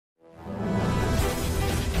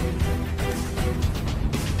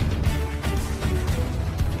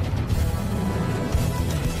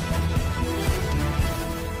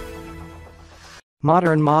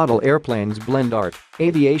Modern model airplanes blend art,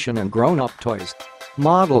 aviation and grown-up toys.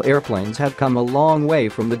 Model airplanes have come a long way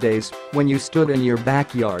from the days when you stood in your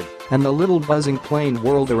backyard and the little buzzing plane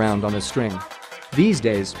whirled around on a string. These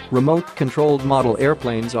days, remote-controlled model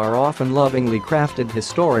airplanes are often lovingly crafted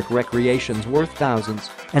historic recreations worth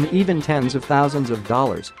thousands and even tens of thousands of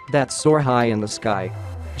dollars that soar high in the sky.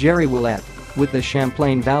 Jerry Willette, with the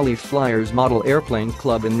Champlain Valley Flyers Model Airplane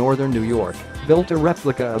Club in northern New York, built a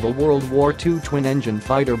replica of a World War II twin-engine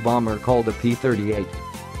fighter bomber called a P-38.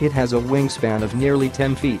 It has a wingspan of nearly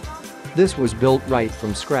 10 feet. This was built right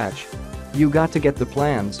from scratch. You got to get the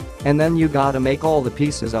plans, and then you gotta make all the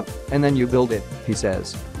pieces up, and then you build it, he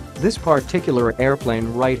says. This particular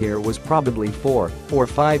airplane right here was probably 4 or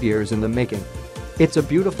 5 years in the making. It's a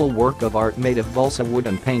beautiful work of art made of balsa wood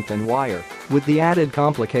and paint and wire, with the added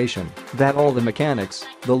complication that all the mechanics,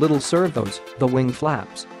 the little servos, the wing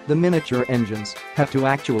flaps, the miniature engines, have to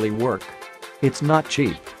actually work. It's not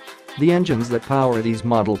cheap. The engines that power these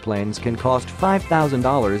model planes can cost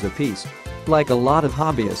 $5,000 a piece. Like a lot of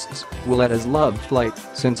hobbyists, Willette has loved flight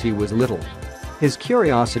since he was little. His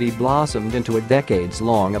curiosity blossomed into a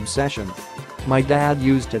decades-long obsession. "My dad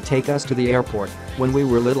used to take us to the airport when we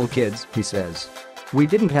were little kids," he says. "We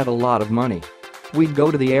didn't have a lot of money. We'd go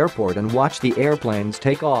to the airport and watch the airplanes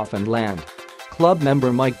take off and land." Club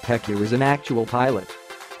member Mike Pecue is an actual pilot.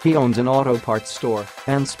 He owns an auto parts store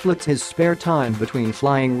and splits his spare time between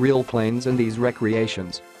flying real planes and these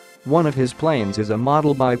recreations. One of his planes is a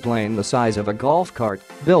model biplane the size of a golf cart,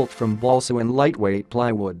 built from balsa and lightweight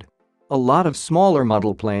plywood. A lot of smaller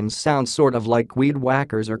model planes sound sort of like weed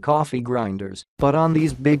whackers or coffee grinders, but on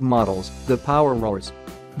these big models, the power roars.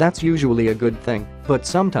 That's usually a good thing, but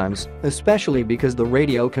sometimes, especially because the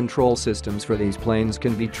radio control systems for these planes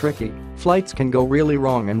can be tricky, flights can go really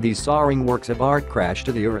wrong and these soaring works of art crash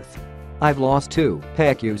to the earth. "I've lost 2,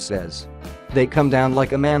 Pecue says. "They come down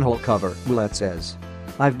like a manhole cover," Willette says.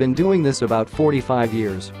 "I've been doing this about 45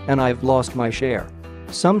 years, and I've lost my share."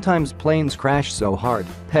 Sometimes planes crash so hard,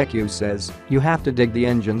 Pecue says, you have to dig the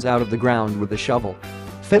engines out of the ground with a shovel.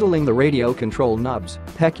 Fiddling the radio control knobs,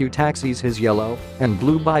 Pecue taxis his yellow and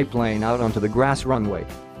blue biplane out onto the grass runway.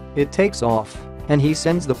 It takes off, and he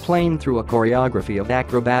sends the plane through a choreography of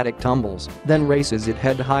acrobatic tumbles, then races it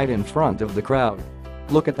head-high in front of the crowd.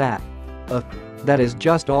 "Look at that. That is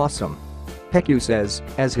just awesome," Pecue says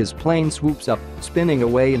as his plane swoops up, spinning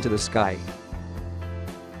away into the sky.